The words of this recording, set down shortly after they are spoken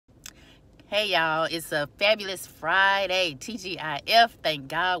Hey y'all, it's a fabulous Friday. TGIF, thank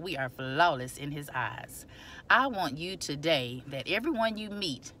God we are flawless in his eyes. I want you today that everyone you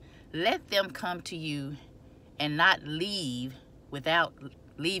meet, let them come to you and not leave without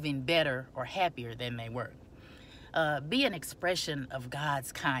leaving better or happier than they were. Be an expression of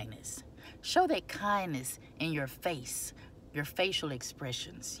God's kindness. Show that kindness in your face, your facial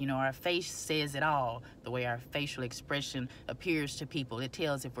expressions. You know, our face says it all, the way our facial expression appears to people. It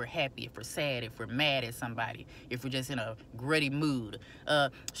tells if we're happy, if we're sad, if we're mad at somebody, if we're just in a gritty mood.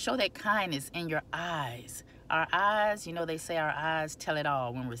 Show that kindness in your eyes. Our eyes, you know, they say our eyes tell it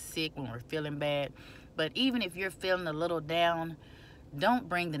all when we're sick, when we're feeling bad. But even if you're feeling a little down, don't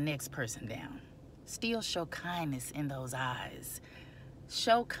bring the next person down. Still show kindness in those eyes.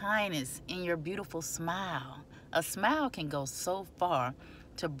 Show kindness in your beautiful smile. A smile can go so far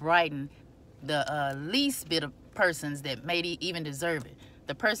to brighten the least bit of persons that may even deserve it.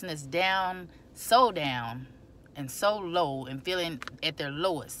 The person that's down, so down, and so low and feeling at their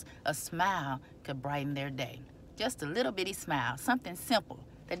lowest, a smile could brighten their day. Just a little bitty smile, something simple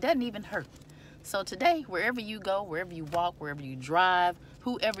that doesn't even hurt. So today, wherever you go, wherever you walk, wherever you drive,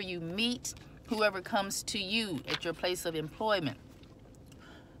 whoever you meet, whoever comes to you at your place of employment,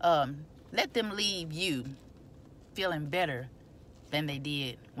 let them leave you feeling better than they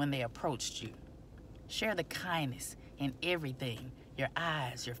did when they approached you. Share the kindness in everything, your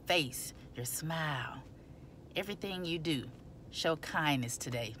eyes, your face, your smile. Everything you do, show kindness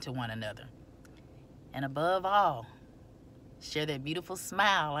today to one another. And above all, share that beautiful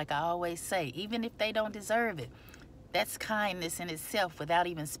smile, like I always say, even if they don't deserve it. That's kindness in itself without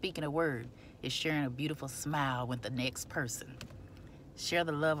even speaking a word. It's sharing a beautiful smile with the next person. Share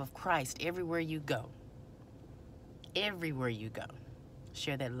the love of Christ everywhere you go. Everywhere you go,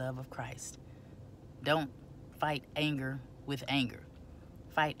 share that love of Christ. Don't fight anger with anger.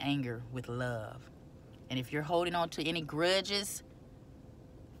 Fight anger with love. And if you're holding on to any grudges,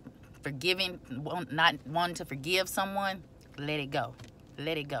 not wanting to forgive someone, let it go.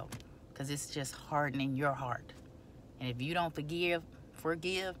 Let it go. Because it's just hardening your heart. And if you don't forgive,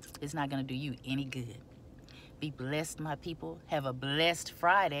 it's not going to do you any good. Be blessed, my people. Have a blessed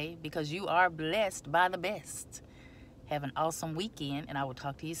Friday because you are blessed by the best. Have an awesome weekend, and I will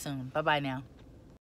talk to you soon. Bye-bye now.